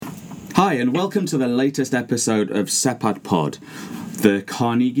Hi, and welcome to the latest episode of CEPAD Pod, the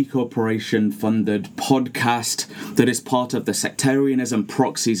Carnegie Corporation funded podcast that is part of the Sectarianism,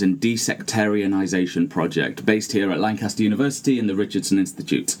 Proxies and Desectarianization project based here at Lancaster University and the Richardson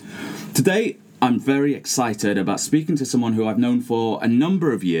Institute. Today, I'm very excited about speaking to someone who I've known for a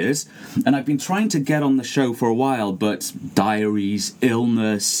number of years, and I've been trying to get on the show for a while, but diaries,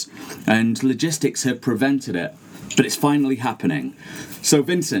 illness, and logistics have prevented it. But it's finally happening. So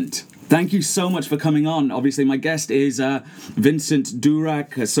Vincent, thank you so much for coming on. Obviously, my guest is Vincent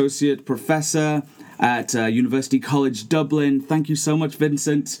Durack, Associate Professor at University College Dublin. Thank you so much,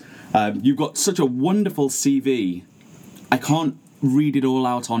 Vincent. You've got such a wonderful CV. I can't read it all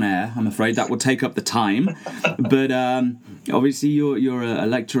out on air, I'm afraid. That would take up the time. But obviously, you're a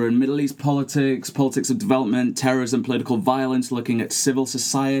lecturer in Middle East politics, politics of development, terrorism, political violence, looking at civil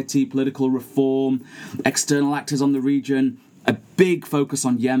society, political reform, external actors on the region, a big focus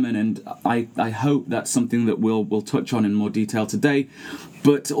on Yemen, and I hope that's something that we'll touch on in more detail today.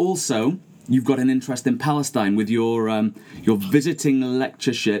 But also, you've got an interest in Palestine with your visiting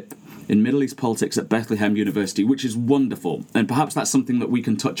lectureship in Middle East politics at Bethlehem University, which is wonderful. And perhaps that's something that we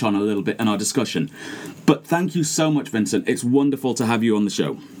can touch on a little bit in our discussion. But thank you so much, Vincent. It's wonderful to have you on the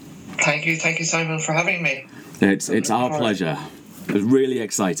show. Thank you, Simon, for having me. It's our pleasure. It's really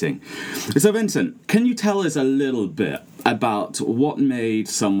exciting. So, Vincent, can you tell us a little bit about what made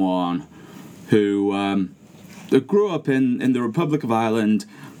someone who grew up in the Republic of Ireland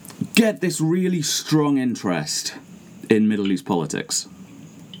get this really strong interest in Middle East politics?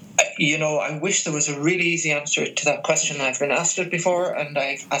 You know, I wish there was a really easy answer to that question. I've been asked it before, and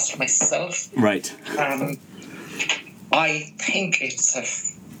I've asked myself. Right. I think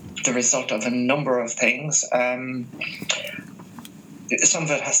it's the result of a number of things. Some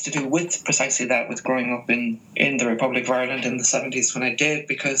of it has to do with precisely that, with growing up in the Republic of Ireland in the 70s when I did,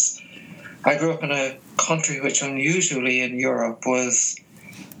 because I grew up in a country which unusually in Europe was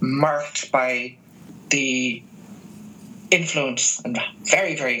marked by the influence and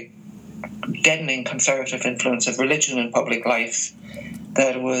very, very deadening conservative influence of religion in public life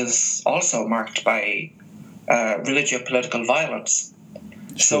that was also marked by religio-political violence.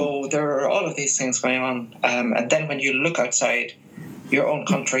 So there are all of these things going on. And then when you look outside your own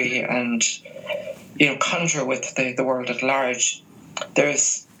country and, conjure with the world at large,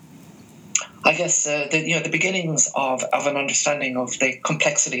 there's, I guess, the beginnings of an understanding of the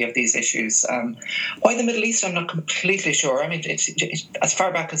complexity of these issues. Why the Middle East, I'm not completely sure. I mean, it's as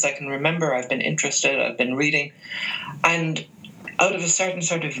far back as I can remember, I've been interested, I've been reading. And out of a certain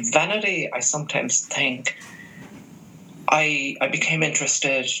sort of vanity, I sometimes think I became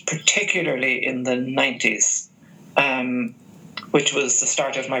interested, particularly in the 90s, which was the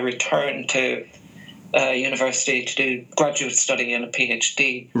start of my return to university to do graduate study and a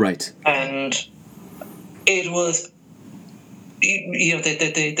PhD. Right. And it was,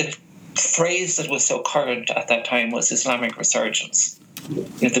 the phrase that was so current at that time was Islamic resurgence.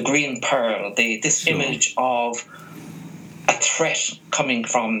 The green pearl, this image of a threat coming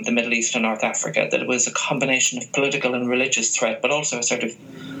from the Middle East and North Africa, that it was a combination of political and religious threat, but also a sort of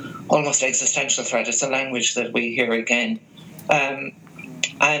almost existential threat. It's a language that we hear again. And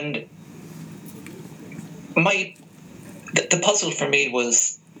the puzzle for me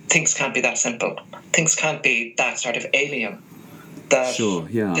was things can't be that simple. Things can't be that sort of alien. That sure,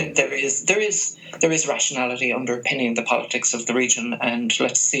 yeah. There is rationality underpinning the politics of the region, and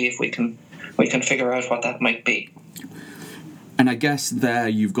let's see if we can figure out what that might be. And I guess there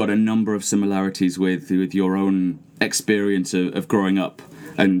you've got a number of similarities with your own experience of growing up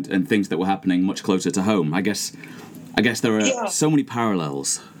and things that were happening much closer to home. I guess there are so many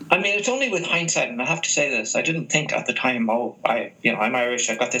parallels. I mean, it's only with hindsight, and I have to say this, I didn't think at the time, I'm Irish,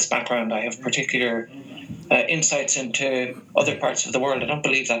 I've got this background, I have particular insights into other parts of the world. I don't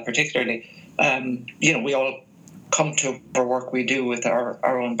believe that particularly. We all come to our work we do with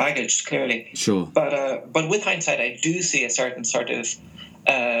our own baggage, clearly. Sure. But with hindsight, I do see a certain sort of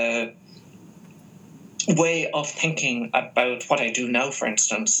way of thinking about what I do now, for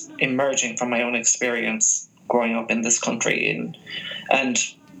instance, emerging from my own experience growing up in this country. And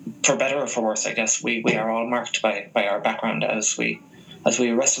for better or for worse, I guess, we are all marked by our background as we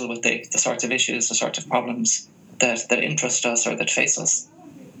wrestle with the sorts of issues, the sorts of problems that interest us or that face us.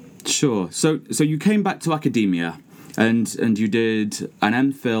 Sure. So you came back to academia and you did an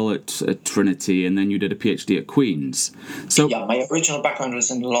MPhil at Trinity, and then you did a PhD at Queen's. So yeah, my original background was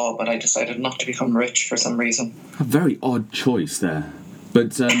in law, but I decided not to become rich for some reason. A very odd choice there.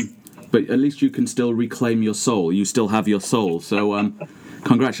 But at least you can still reclaim your soul. You still have your soul. So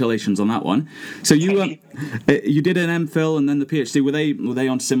Congratulations on that one. So you did an MPhil and then the PhD. Were they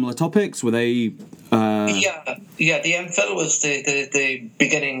on similar topics? Were they? Yeah. The MPhil was the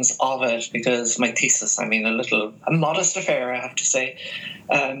beginnings of it, because my thesis, I mean, a modest affair, I have to say,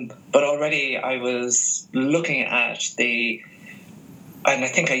 but already I was looking at and I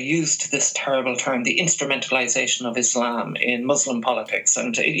think I used this terrible term, the instrumentalization of Islam in Muslim politics.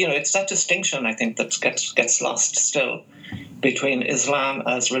 And, it's that distinction, I think, that gets lost still between Islam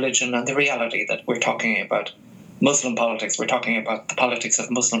as religion and the reality that we're talking about. Muslim politics, we're talking about the politics of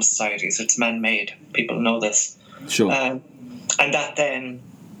Muslim societies. It's man-made. People know this. Sure. And that then,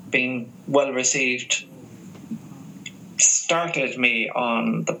 being well received, started me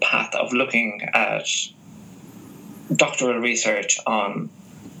on the path of looking at doctoral research on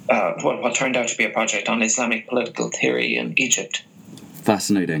what turned out to be a project on Islamic political theory in Egypt.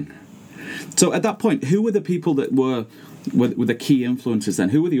 Fascinating. So at that point, who were the people that were the key influences then?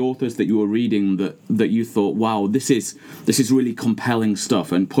 Who were the authors that you were reading that you thought, wow, this is really compelling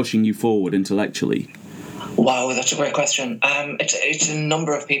stuff and pushing you forward intellectually? Wow, that's a great question. It's a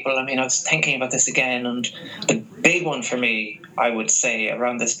number of people. I mean, I was thinking about this again, and the big one for me, I would say,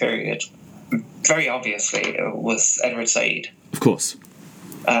 around this period, very obviously, was Edward Said. Of course.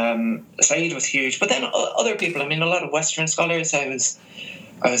 Said was huge, but then other people. I mean, a lot of Western scholars. I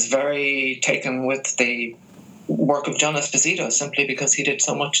was very taken with the work of John Esposito, simply because he did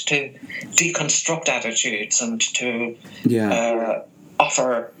so much to deconstruct attitudes and to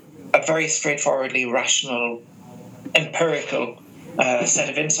offer a very straightforwardly rational, empirical set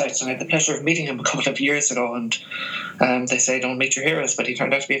of insights. And I had the pleasure of meeting him a couple of years ago, and they say don't meet your heroes, but he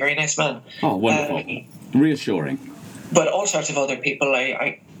turned out to be a very nice man. Oh, wonderful. Reassuring. But all sorts of other people.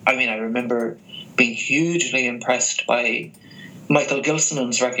 I remember being hugely impressed by Michael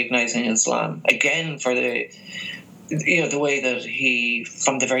Gilson's recognizing Islam, again, for the way that he,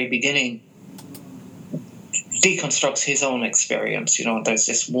 from the very beginning, deconstructs his own experience. There's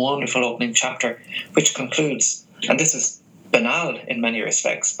this wonderful opening chapter which concludes, and this is banal in many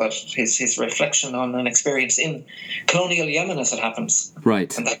respects, but his reflection on an experience in colonial Yemen, as it happens.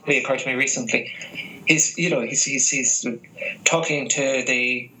 Right. And that really occurred to me recently. He's talking to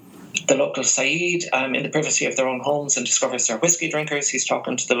the local Said in the privacy of their own homes, and discovers they're whiskey drinkers. He's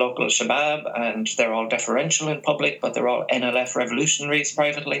talking to the local Shabab, and they're all deferential in public, but they're all NLF revolutionaries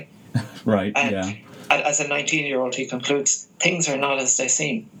privately. Right, and as a 19-year-old, he concludes, things are not as they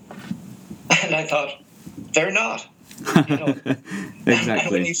seem. And I thought, they're not. Exactly.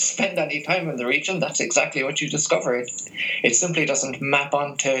 And when you spend any time in the region, that's exactly what you discover. It simply doesn't map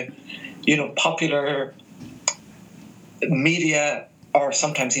onto, popular media or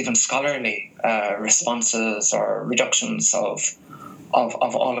sometimes even scholarly responses or reductions of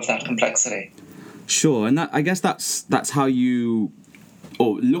all of that complexity. Sure, and I guess that's how you,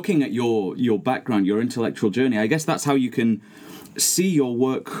 or looking at your background, your intellectual journey, I guess that's how you can see your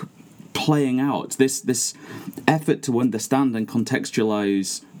work playing out, this effort to understand and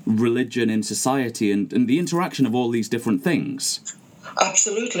contextualize religion in society and the interaction of all these different things.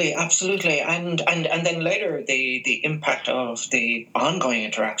 Absolutely. And then later the impact of the ongoing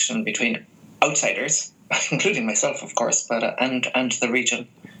interaction between outsiders, including myself, of course, but and the region,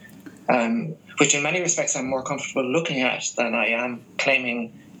 which in many respects I'm more comfortable looking at than I am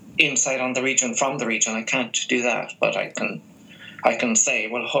claiming insight on the region from the region. I can't do that, but I can say,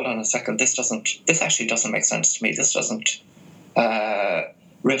 well, hold on a second, this actually doesn't make sense to me. This doesn't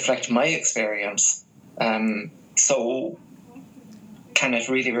reflect my experience. So can it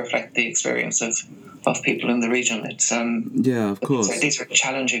really reflect the experience of people in the region? It's of course. These are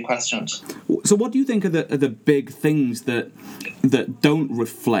challenging questions. So what do you think are the big things that don't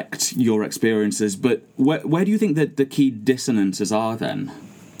reflect your experiences, but where do you think that the key dissonances are then,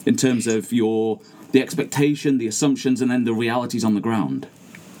 in terms of the expectation, the assumptions, and then the realities on the ground?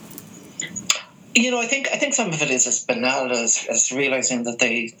 I think some of it is as banal as realizing that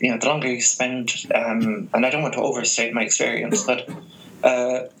the longer you spend, and I don't want to overstate my experience, but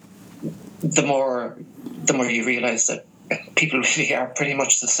the more you realize that people really are pretty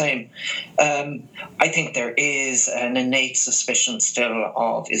much the same. I think there is an innate suspicion still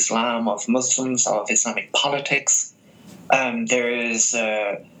of Islam, of Muslims, of Islamic politics. There is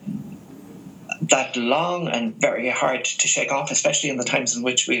that long and very hard to shake off, especially in the times in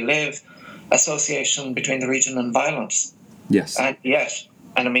which we live, association between the region and violence. Yes. And yet,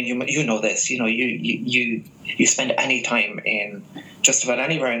 and I mean, you know this, you spend any time in just about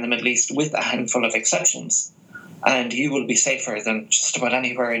anywhere in the Middle East, with a handful of exceptions, and you will be safer than just about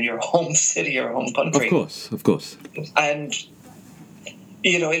anywhere in your home city or home country. Of course. And,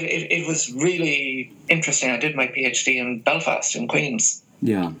 it was really interesting. I did my PhD in Belfast, in Queens,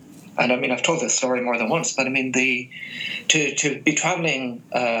 Yeah. And I mean, I've told this story more than once, but I mean, to be travelling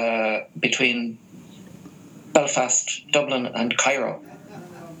between Belfast, Dublin, and Cairo,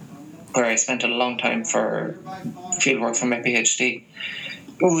 where I spent a long time for fieldwork for my PhD,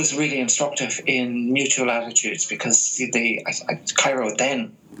 it was really instructive in mutual attitudes, because Cairo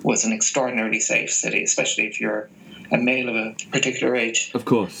then was an extraordinarily safe city, especially if you're a male of a particular age. Of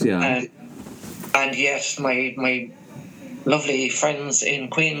course, yeah. And yet my lovely friends in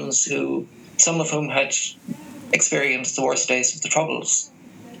Queens, who some of whom had experienced the worst days of the Troubles,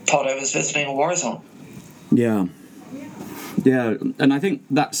 thought I was visiting a war zone. Yeah. Yeah, and I think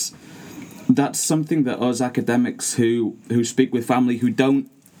that's something that us academics who speak with family who don't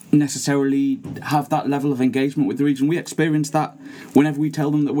necessarily have that level of engagement with the region, we experience that whenever we tell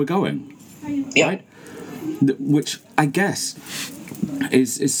them that we're going. Yeah. Right? Which I guess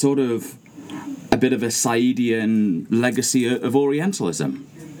is sort of a bit of a Saidian legacy of Orientalism.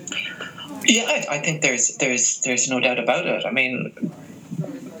 Yeah, I think there's no doubt about it. I mean,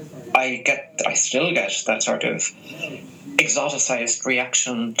 I still get that sort of exoticized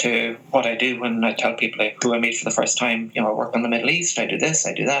reaction to what I do when I tell people who I meet for the first time, I work in the Middle East, I do this,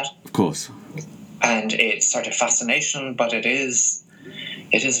 I do that. Of course. And it's sort of fascination, but it is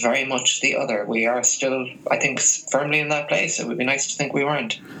very much the other. We are still, I think, firmly in that place. It would be nice to think we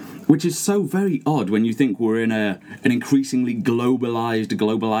weren't. Which is so very odd when you think we're in an increasingly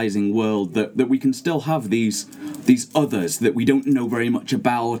globalizing world, that we can still have these others that we don't know very much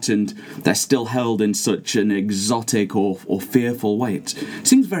about, and they're still held in such an exotic or fearful way. It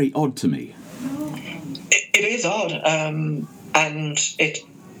seems very odd to me. It is odd, and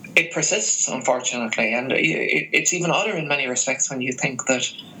it persists, unfortunately, and it's even odder in many respects when you think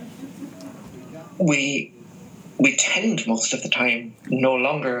that we tend most of the time no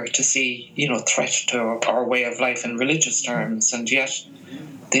longer to see, threat to our way of life in religious terms, and yet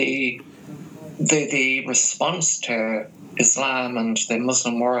the response to Islam and the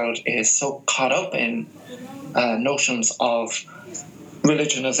Muslim world is so caught up in notions of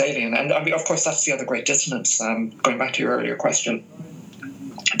religion as alien. And I mean, of course, that's the other great dissonance, going back to your earlier question,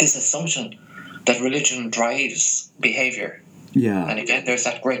 this assumption that religion drives behaviour. Yeah. And again, there's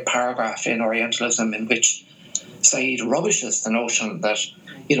that great paragraph in Orientalism in which Said rubbishes the notion that,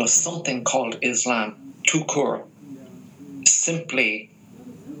 something called Islam, tout court, simply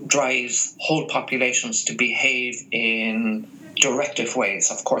drives whole populations to behave in directive ways.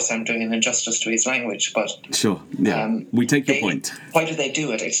 Of course, I'm doing an injustice to his language, but... Sure, yeah. We take your point. Why do they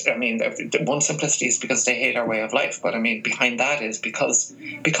do it? One simplicity is because they hate our way of life, but behind that is because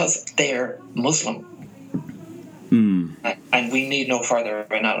they're Muslim. And we need no further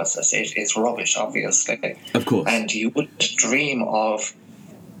analysis. It is rubbish, obviously. Of course. And you wouldn't dream of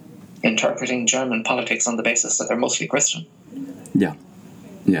interpreting German politics on the basis that they're mostly Christian. Yeah.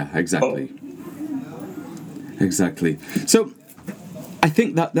 Yeah, exactly. Exactly. So, I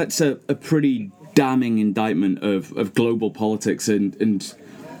think that's a pretty damning indictment of global politics and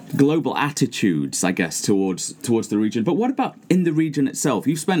global attitudes, I guess, towards the region. But what about in the region itself?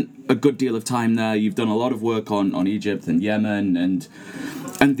 You've spent a good deal of time there. You've done a lot of work on Egypt and Yemen and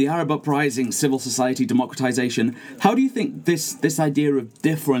the Arab uprising, civil society, democratization. How do you think this idea of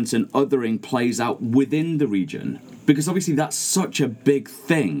difference and othering plays out within the region? Because obviously that's such a big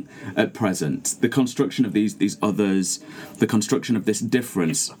thing at present. The construction of these others, the construction of this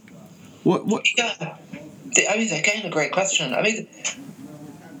difference. What? Yeah, again, a great question.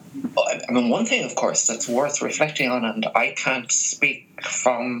 One thing, of course, that's worth reflecting on, and I can't speak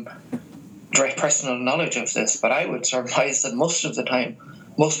from direct personal knowledge of this, but I would surmise that most of the time,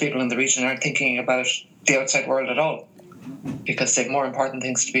 most people in the region aren't thinking about the outside world at all, because they have more important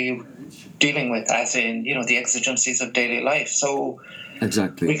things to be dealing with, as in, the exigencies of daily life. So,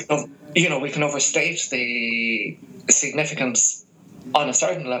 exactly, we can overstate the significance on a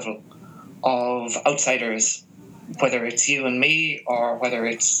certain level of outsiders, whether it's you and me, or whether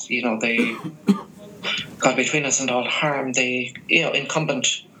it's, the God between us and all harm, the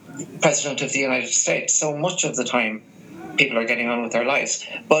incumbent president of the United States. So much of the time, people are getting on with their lives.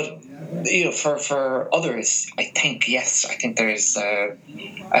 But for others, I think there is a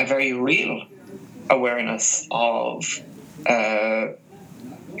very real awareness of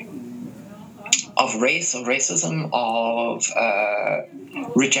race, of racism, of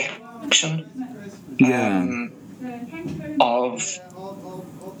rejection. Yeah. Of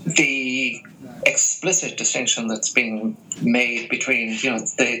the explicit distinction that's being made between,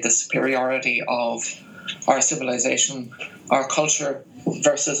 the superiority of our civilization, our culture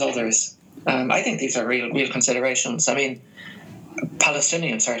versus others. I think these are real considerations.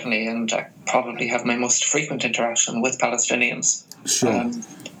 Palestinians certainly, and I probably have my most frequent interaction with Palestinians, Sure.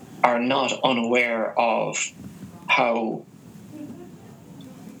 are not unaware of how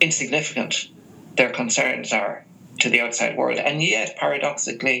insignificant their concerns are to the outside world. And yet,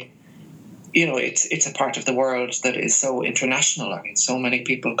 paradoxically, it's a part of the world that is so international. I mean, so many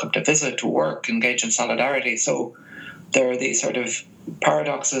people come to visit, to work, engage in solidarity. So there are these sort of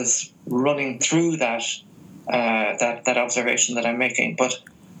paradoxes running through that observation that I'm making. But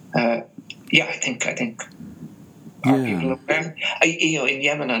I think are people aware? In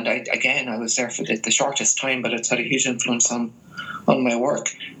Yemen, and I was there for the shortest time, but it's had a huge influence on my work.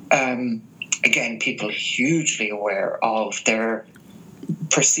 Again, people hugely aware of their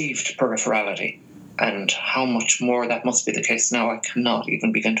perceived peripherality, and how much more that must be the case now, I cannot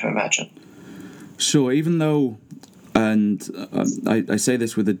even begin to imagine. Sure, even though, and I say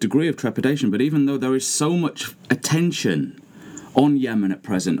this with a degree of trepidation, but even though there is so much attention on Yemen at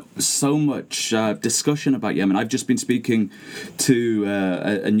present, so much discussion about Yemen. I've just been speaking to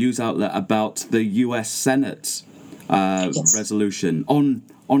a news outlet about the US Senate resolution on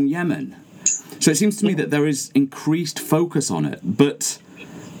Yemen. So it seems to me that there is increased focus on it, but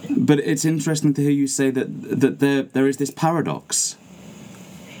it's interesting to hear you say that there is this paradox.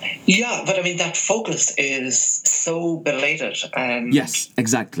 Yeah, but I mean, that focus is so belated. And yes,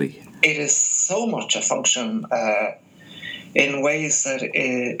 exactly. It is so much a function in ways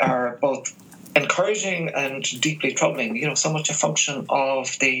that are both encouraging and deeply troubling. So much a function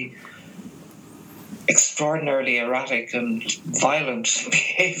of the extraordinarily erratic and violent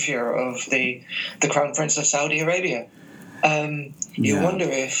behaviour of the Crown Prince of Saudi Arabia. You wonder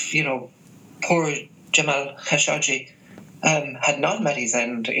if, poor Jamal Khashoggi had not met his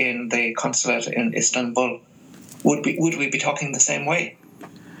end in the consulate in Istanbul, would we be talking the same way?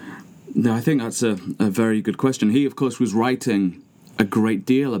 No, I think that's a very good question. He, of course, was writing a great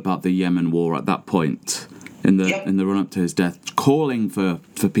deal about the Yemen war at that point in the run-up to his death, calling for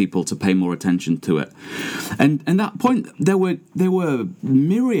people to pay more attention to it. And at that point, there were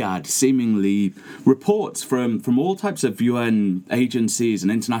myriad, seemingly, reports from all types of UN agencies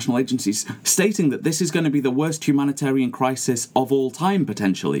and international agencies stating that this is going to be the worst humanitarian crisis of all time,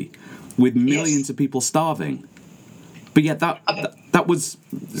 potentially, with millions of people starving. But yet that was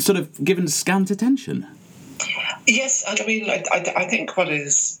sort of given scant attention. Yes, and I mean, I think what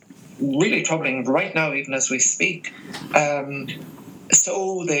is really troubling right now, even as we speak,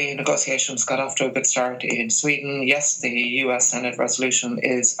 so the negotiations got off to a good start in Sweden. Yes, the US Senate resolution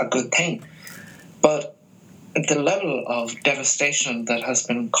is a good thing, but the level of devastation that has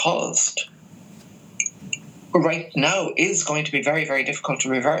been caused right now is going to be very, very difficult to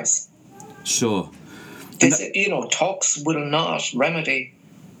reverse. Sure. Talks will not remedy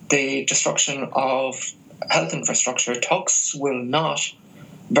the destruction of health infrastructure. Talks will not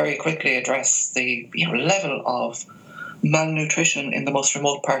very quickly address the level of malnutrition in the most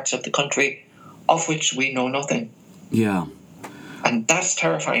remote parts of the country, of which we know nothing. Yeah. And that's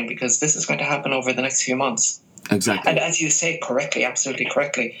terrifying, because this is going to happen over the next few months. Exactly. And as you say correctly, absolutely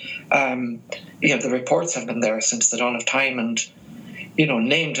correctly, the reports have been there since the dawn of time, and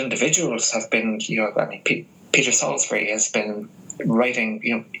named individuals have been, Peter Salisbury has been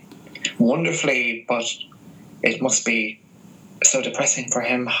writing, wonderfully, but it must be so depressing for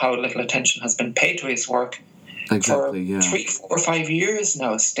him how little attention has been paid to his work for 3, 4, 5 years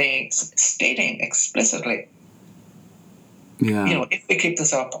now, stating explicitly, if we keep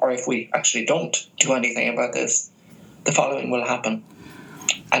this up, or if we actually don't do anything about this, the following will happen.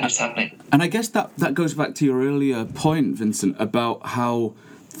 And it's happening. And I guess that goes back to your earlier point, Vincent, about how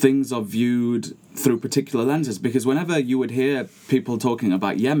things are viewed through particular lenses, because whenever you would hear people talking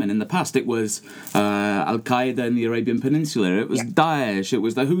about Yemen in the past, it was Al-Qaeda in the Arabian Peninsula, it was Daesh, it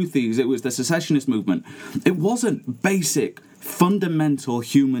was the Houthis, it was the secessionist movement. It wasn't basic, fundamental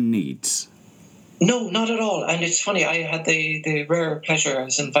human needs. No, not at all. And it's funny, I had the rare pleasure, I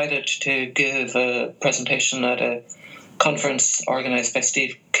was invited to give a presentation at a conference organised by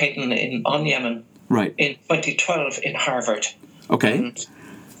Steve Caton on Yemen in 2012 in Harvard. Okay. And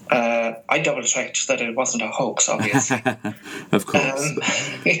I double-checked that it wasn't a hoax, obviously. Of course.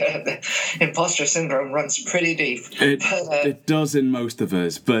 The imposter syndrome runs pretty deep. It does in most of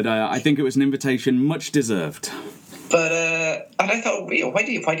us, but I think it was an invitation much deserved. But and I thought,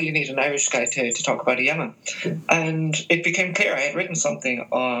 why do you need an Irish guy to talk about Yemen? And it became clear I had written something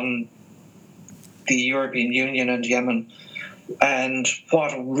on the European Union and Yemen, and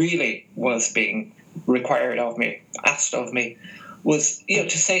what really was being required of me, asked of me, was to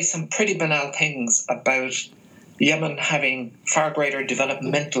say some pretty banal things about Yemen having far greater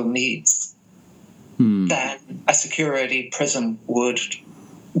developmental needs than a security prism would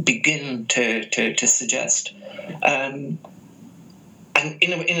begin to suggest. and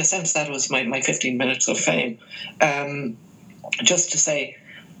in a sense, that was my 15 minutes of fame. Just to say,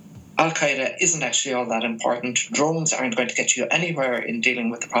 Al-Qaeda isn't actually all that important. Drones aren't going to get you anywhere in dealing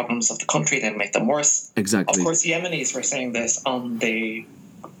with the problems of the country. They'll make them worse. Exactly. Of course, Yemenis were saying this over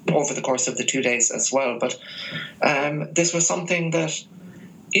the course of the 2 days as well. But this was something that,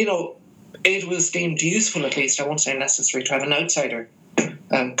 it was deemed useful, at least, I won't say necessary, to have an outsider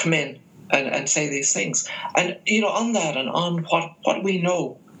come in and say these things. And, on that and on what we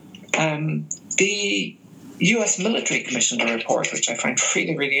know, the US military commissioned a report, which I find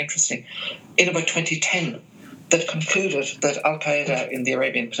really, really interesting, in about 2010, that concluded that Al-Qaeda in the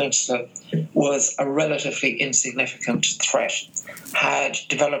Arabian Peninsula was a relatively insignificant threat, had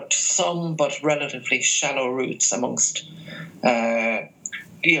developed some but relatively shallow roots amongst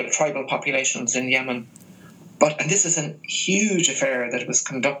tribal populations in Yemen. And this is a huge affair that was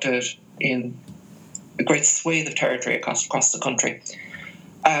conducted in a great swathe of territory across the country.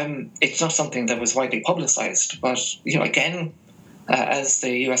 It's not something that was widely publicized, but, again, as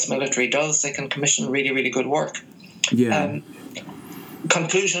the US military does, they can commission really, really good work. Yeah.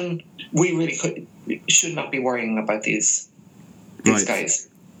 Conclusion, we really should not be worrying about these Right. guys.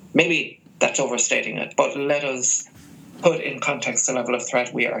 Maybe that's overstating it, but let us put in context the level of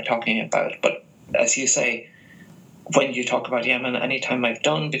threat we are talking about. But as you say, when you talk about Yemen, any time I've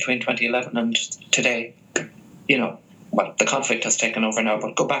done between 2011 and today, the conflict has taken over now,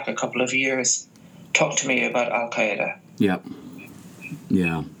 but go back a couple of years, talk to me about Al-Qaeda. Yeah.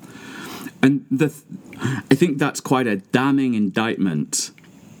 And I think that's quite a damning indictment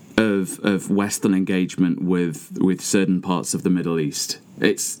of Western engagement with certain parts of the Middle East.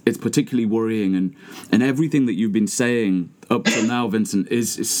 It's particularly worrying, and everything that you've been saying up till now, Vincent,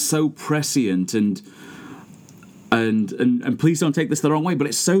 is so prescient and please don't take this the wrong way, but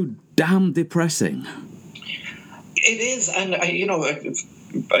it's so damn depressing. It is, and to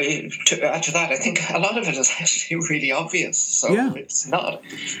add to that, I think a lot of it is actually really obvious. So It's not.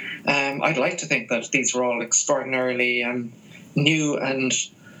 I'd like to think that these were all extraordinarily new and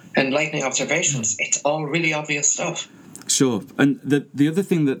enlightening observations. It's all really obvious stuff. Sure. And the other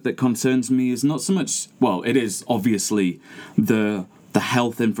thing that concerns me is not so much, well, it is obviously the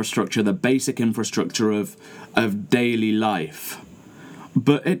health infrastructure, the basic infrastructure of daily life.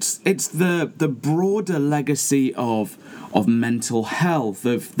 But it's the broader legacy of mental health,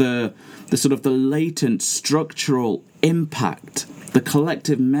 of the sort of the latent structural impact, the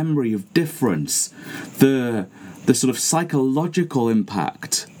collective memory of difference, the sort of psychological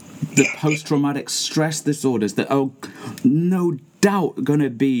impact, the post-traumatic stress disorders that are no doubt going to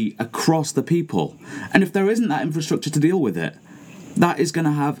be across the people. And if there isn't that infrastructure to deal with it, that is going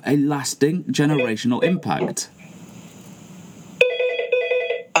to have a lasting generational impact.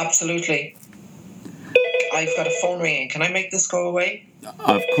 Absolutely. I've got a phone ringing. Can I make this go away?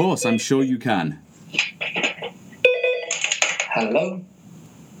 Of course, I'm sure you can. Hello?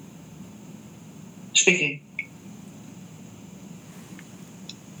 Speaking.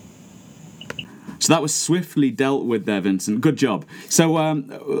 So that was swiftly dealt with there, Vincent. Good job. So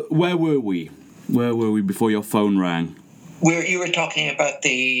where were we? Where were we before your phone rang? You were talking about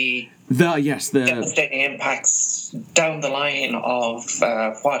the devastating impacts down the line of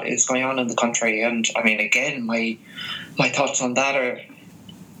what is going on in the country. And I mean, again, my thoughts on that are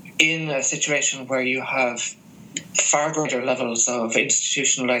in a situation where you have far greater levels of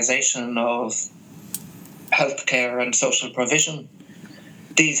institutionalization of healthcare and social provision.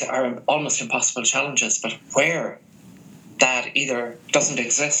 These are almost impossible challenges, but where that either doesn't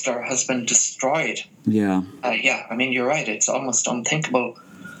exist or has been destroyed. I mean, you're right. It's almost unthinkable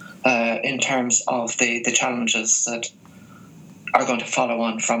in terms of the challenges that are going to follow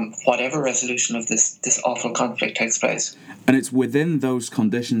on from whatever resolution of this awful conflict takes place. And it's within those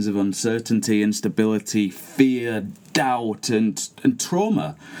conditions of uncertainty, instability, fear, doubt, and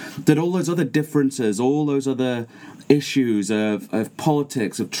trauma that all those other differences, all those other issues of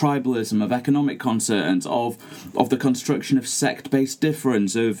politics, of tribalism, of economic concerns, of the construction of sect-based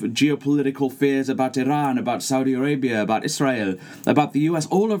difference, of geopolitical fears about Iran, about Saudi Arabia, about Israel, about the US,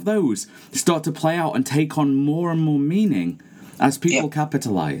 all of those start to play out and take on more and more meaning as people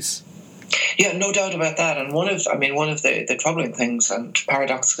capitalize. Yeah, no doubt about that. And one of the troubling things, and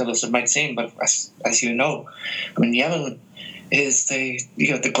paradoxical as it might seem, but as you know, I mean, Yemen is the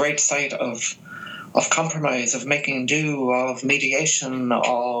great site of compromise, of making do, of mediation,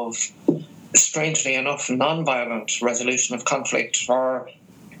 of, strangely enough, non-violent resolution of conflict, or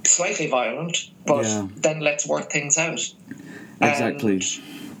slightly violent, but then let's work things out. Exactly. And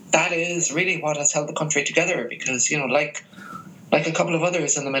that is really what has held the country together, because, like a couple of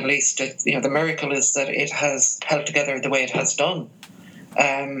others in the Middle East, the miracle is that it has held together the way it has done.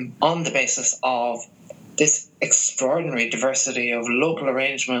 on the basis of this extraordinary diversity of local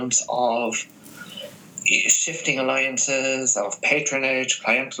arrangements, of shifting alliances, of patronage,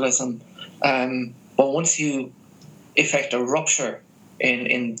 clientelism. But once you effect a rupture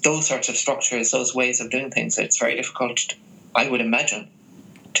in those sorts of structures, those ways of doing things, it's very difficult, I would imagine,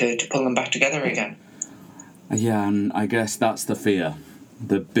 to pull them back together again. Yeah, and I guess that's the fear,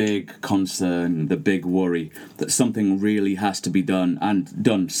 the big concern, the big worry, that something really has to be done, and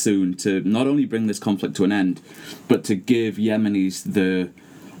done soon, to not only bring this conflict to an end, but to give Yemenis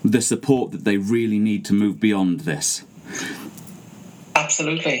the support that they really need to move beyond this.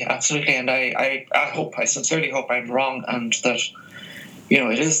 Absolutely, and I sincerely hope I'm wrong, and that,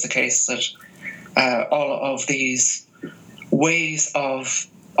 it is the case that all of these ways of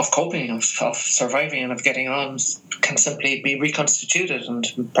coping, of surviving and of getting on can simply be reconstituted,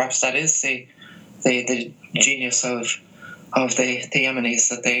 and perhaps that is the genius of the Yemenis,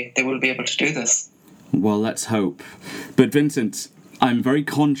 that they will be able to do this. Well, let's hope. But Vincent, I'm very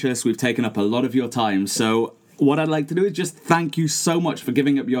conscious we've taken up a lot of your time, so what I'd like to do is just thank you so much for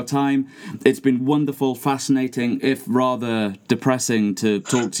giving up your time. It's been wonderful, fascinating, if rather depressing, to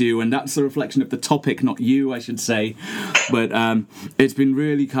talk to you, and that's a reflection of the topic, not you, I should say. But it's been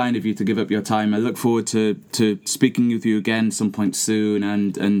really kind of you to give up your time. I look forward to speaking with you again some point soon,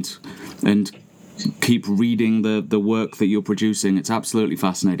 and keep reading the work that you're producing. It's absolutely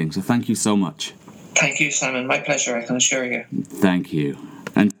fascinating, so thank you so much. Thank you, Simon. My pleasure, I can assure you. Thank you.